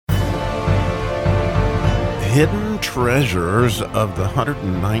hidden treasures of the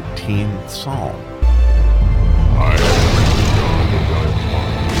 119th Psalm.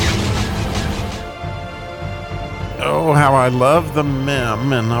 Oh, how I love the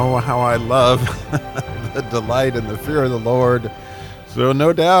mem, and oh, how I love the delight and the fear of the Lord. So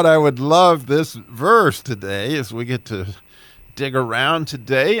no doubt I would love this verse today as we get to dig around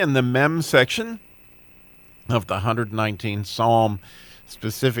today in the mem section of the 119th Psalm,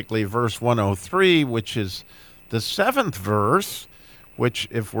 specifically verse 103, which is the seventh verse, which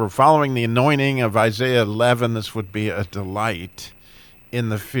if we're following the anointing of Isaiah 11, this would be a delight in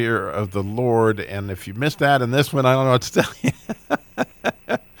the fear of the Lord. And if you missed that in this one, I don't know what to tell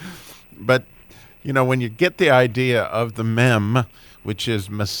you. But, you know, when you get the idea of the mem, which is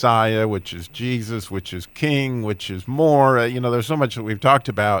Messiah, which is Jesus, which is King, which is more, there's so much that we've talked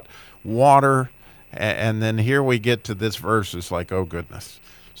about, water, and then here we get to this verse. It's like, oh, goodness.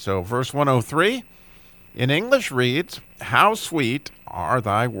 So verse 103 in English reads, "How sweet are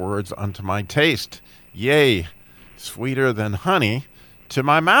thy words unto my taste, yea, sweeter than honey to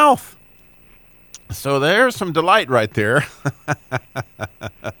my mouth." So there's some delight right there.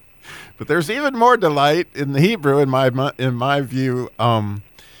 But there's even more delight in the Hebrew, in my view,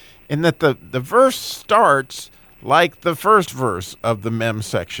 in that the verse starts like the first verse of the mem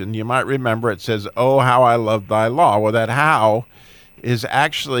section. You might remember it says, "Oh, how I love thy law." Well, that "how" is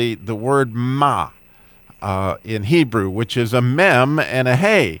actually the word "ma" in Hebrew, which is a mem and a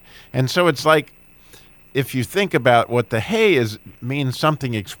hey. And so it's like, if you think about what the hey is, means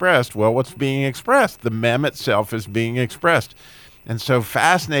something expressed, well, what's being expressed? The mem itself is being expressed. And so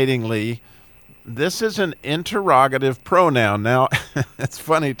fascinatingly, this is an interrogative pronoun. Now, it's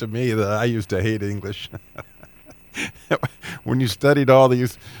funny to me that I used to hate English. When you studied all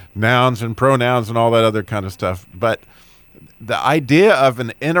these nouns and pronouns and all that other kind of stuff. But the idea of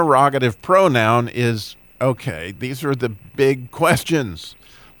an interrogative pronoun is, okay, these are the big questions,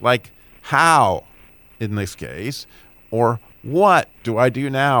 like how, in this case, or what do I do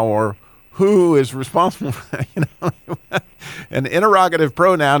now, or who is responsible for that? An interrogative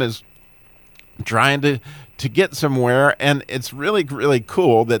pronoun is trying to get somewhere, and it's really, really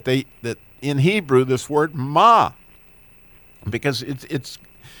cool that in Hebrew this word ma, because it's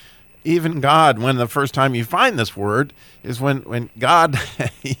even God, when the first time you find this word is when God,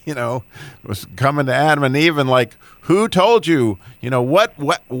 was coming to Adam and Eve and like, who told you? What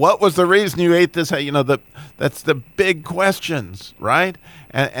was the reason you ate this? That's the big questions, right?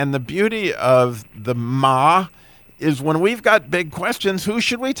 And the beauty of the ma is when we've got big questions, who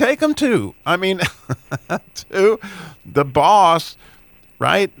should we take them to? I mean, to the boss,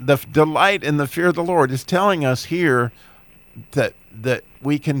 right? The delight in the fear of the Lord is telling us here that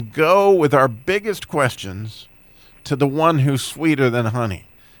we can go with our biggest questions to the one who's sweeter than honey,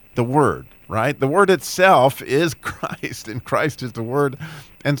 the Word, right? The Word itself is Christ, and Christ is the Word.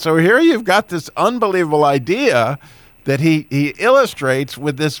 And so here you've got this unbelievable idea that he illustrates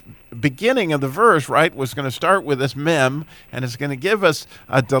with this beginning of the verse, right? Was going to start with this mem, and it's going to give us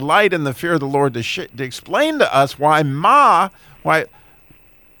a delight in the fear of the Lord to explain to us why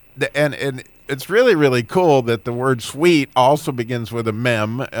and it's really, really cool that the word sweet also begins with a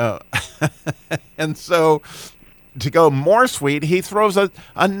mem. And so to go more sweet, he throws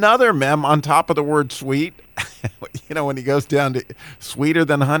another mem on top of the word sweet. When he goes down to sweeter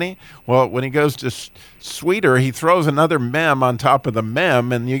than honey, well, when he goes to sweeter, he throws another mem on top of the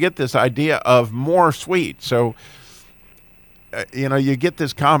mem, and you get this idea of more sweet. So, you get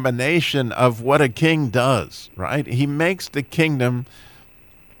this combination of what a king does, right? He makes the kingdom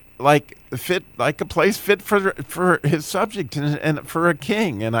like a place fit for his subject and for a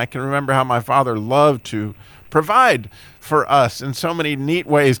king. And I can remember how my father loved to provide for us in so many neat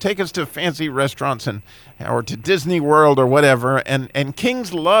ways, take us to fancy restaurants or to Disney World or whatever. And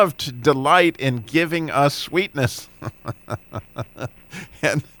kings love to delight in giving us sweetness.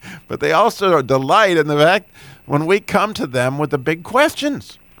 But they also delight in the fact when we come to them with the big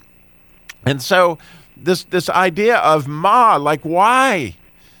questions. And so this idea of ma, like why?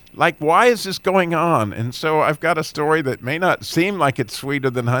 Like, why is this going on? And so I've got a story that may not seem like it's sweeter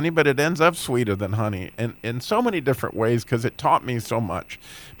than honey, but it ends up sweeter than honey in so many different ways, because it taught me so much.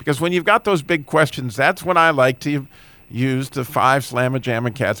 Because when you've got those big questions, that's when I like to use the 5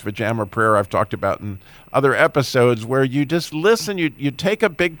 Slamma-Jamma Cats Pajama Prayer I've talked about in other episodes, where you just listen, you take a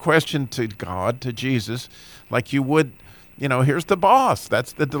big question to God, to Jesus, like you would, here's the boss.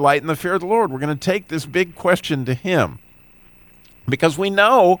 That's the delight in the fear of the Lord. We're going to take this big question to him, because we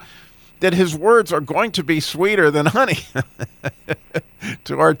know that his words are going to be sweeter than honey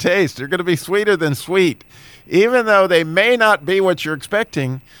to our taste. They're going to be sweeter than sweet. Even though they may not be what you're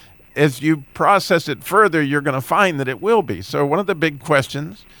expecting, as you process it further, you're going to find that it will be. So one of the big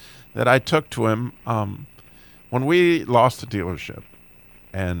questions that I took to him when we lost the dealership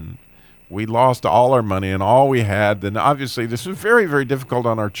and we lost all our money and all we had, then obviously this was very, very difficult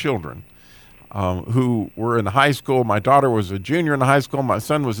on our children who were in high school. My daughter was a junior in high school. My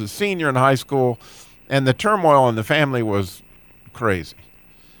son was a senior in high school. And the turmoil in the family was crazy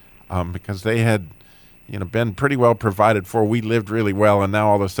because they had been pretty well provided for. We lived really well, and now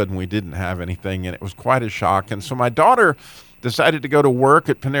all of a sudden we didn't have anything, and it was quite a shock. And so my daughter decided to go to work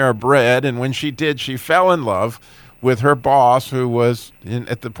at Panera Bread, and when she did, she fell in love with her boss, who was,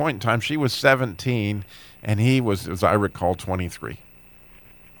 at the point in time, she was 17, and he was, as I recall, 23.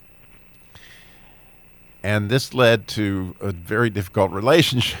 And this led to a very difficult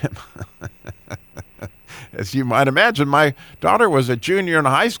relationship. As you might imagine, my daughter was a junior in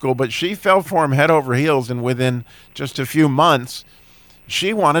high school, but she fell for him head over heels, and within just a few months,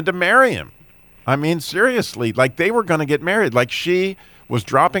 she wanted to marry him. I mean, seriously, like they were going to get married. Like she was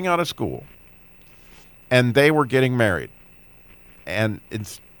dropping out of school, and they were getting married. And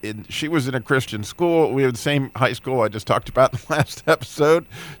she was in a Christian school. We had the same high school I just talked about in the last episode.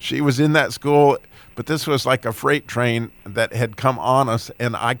 She was in that school, but this was like a freight train that had come on us,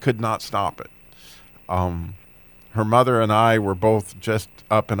 and I could not stop it. Her mother and I were both just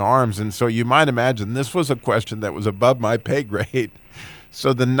up in arms, and so you might imagine this was a question that was above my pay grade.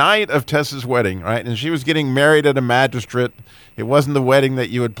 So the night of Tessa's wedding, right, and she was getting married at a magistrate. It wasn't the wedding that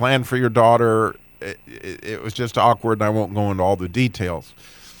you had planned for your daughter. It was just awkward, and I won't go into all the details.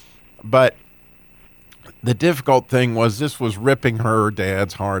 But the difficult thing was this was ripping her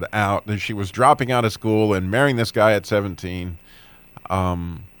dad's heart out, and she was dropping out of school and marrying this guy at 17.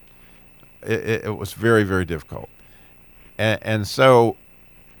 It was very, very difficult. And so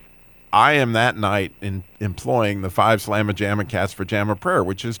I am that night employing the 5 Slamma Jamma Cats for Jamma Prayer,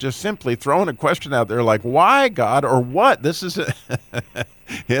 which is just simply throwing a question out there like, why, God, or what? This is an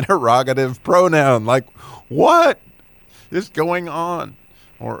interrogative pronoun. Like, what is going on?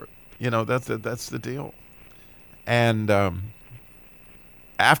 Or, that's the deal. And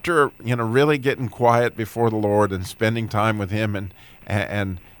after, really getting quiet before the Lord and spending time with him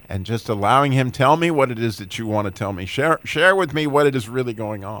and just allowing him, tell me what it is that you want to tell me. Share with me what it is really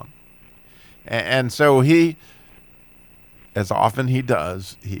going on. And so he, as often he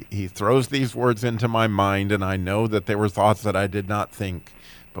does, he throws these words into my mind, and I know that they were thoughts that I did not think.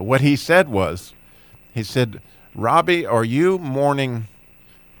 But what he said was, he said, Robbie, are you mourning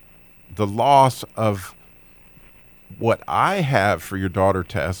the loss of what I have for your daughter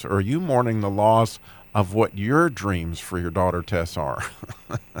Tess, or are you mourning the loss of what your dreams for your daughter Tess are?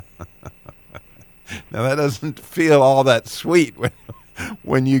 Now that doesn't feel all that sweet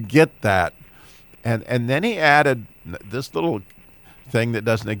when you get that. And then he added this little thing that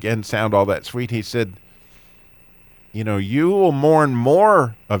doesn't again sound all that sweet. He said, you will mourn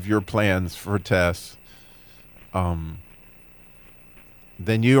more of your plans for Tess than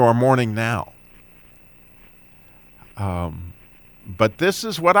you are mourning now. But this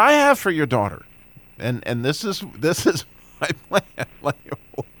is what I have for your daughter. And this is my plan. Like,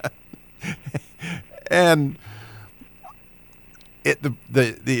 and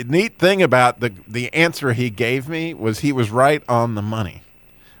the neat thing about the answer he gave me was he was right on the money.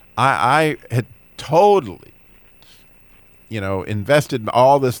 I had totally, invested in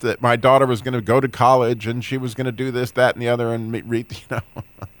all this, that my daughter was going to go to college and she was going to do this, that, and the other, and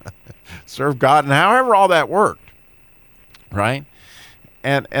serve God, and however all that worked, right?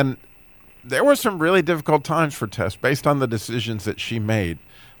 And there were some really difficult times for Tess based on the decisions that she made.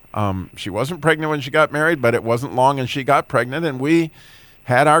 She wasn't pregnant when she got married, but it wasn't long and she got pregnant, and we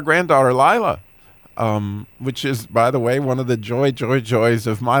had our granddaughter, Lila, which is, by the way, one of the joys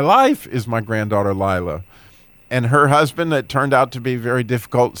of my life is my granddaughter, Lila. And her husband, it turned out to be a very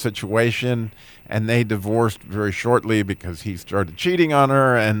difficult situation, and they divorced very shortly because he started cheating on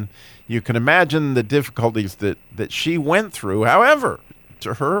her, and you can imagine the difficulties that she went through. However,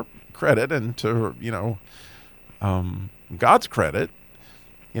 to her credit and to her, God's credit,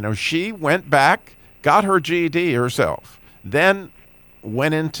 she went back, got her GED herself, then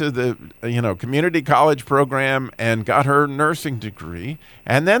went into the community college program and got her nursing degree,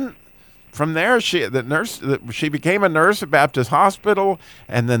 and then from there she became a nurse at Baptist Hospital,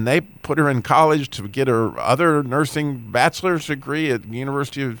 and then they put her in college to get her other nursing bachelor's degree at the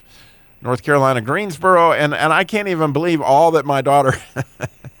University of North Carolina, Greensboro, and I can't even believe all that my daughter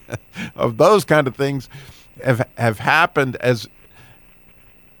of those kind of things have happened as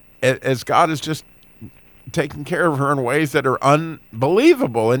God has just taken care of her in ways that are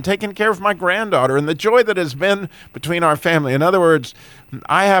unbelievable, and taken care of my granddaughter, and the joy that has been between our family. In other words,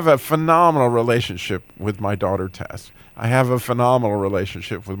 I have a phenomenal relationship with my daughter, Tess. I have a phenomenal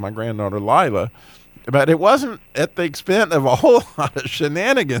relationship with my granddaughter, Lila. But it wasn't at the expense of a whole lot of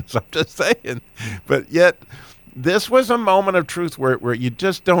shenanigans, I'm just saying. But yet, this was a moment of truth where you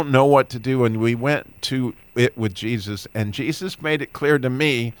just don't know what to do. And we went to it with Jesus, and Jesus made it clear to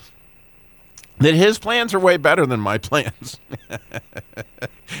me that his plans are way better than my plans.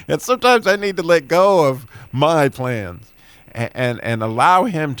 And sometimes I need to let go of my plans and allow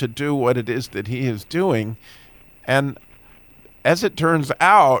him to do what it is that he is doing. And as it turns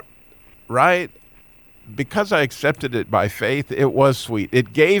out, right, because I accepted it by faith, it was sweet.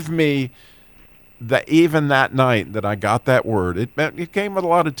 It gave me that even that night that I got that word, it came with a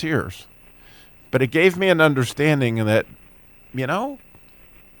lot of tears. But it gave me an understanding that,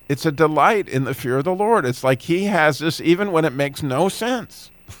 it's a delight in the fear of the Lord. It's like he has this even when it makes no sense.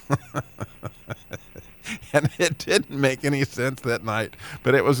 And it didn't make any sense that night.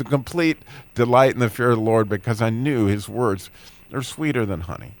 But it was a complete delight in the fear of the Lord because I knew his words are sweeter than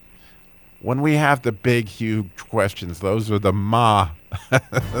honey. When we have the big, huge questions, those are the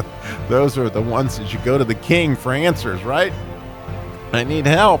those are the ones that you go to the king for answers, right? I need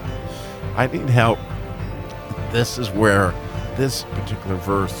help. This is where this particular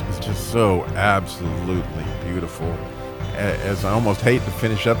verse is just so absolutely beautiful. As I almost hate to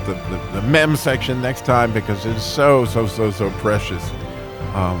finish up the mem section next time because it's so precious.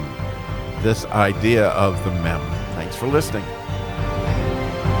 This idea of the mem. Thanks for listening.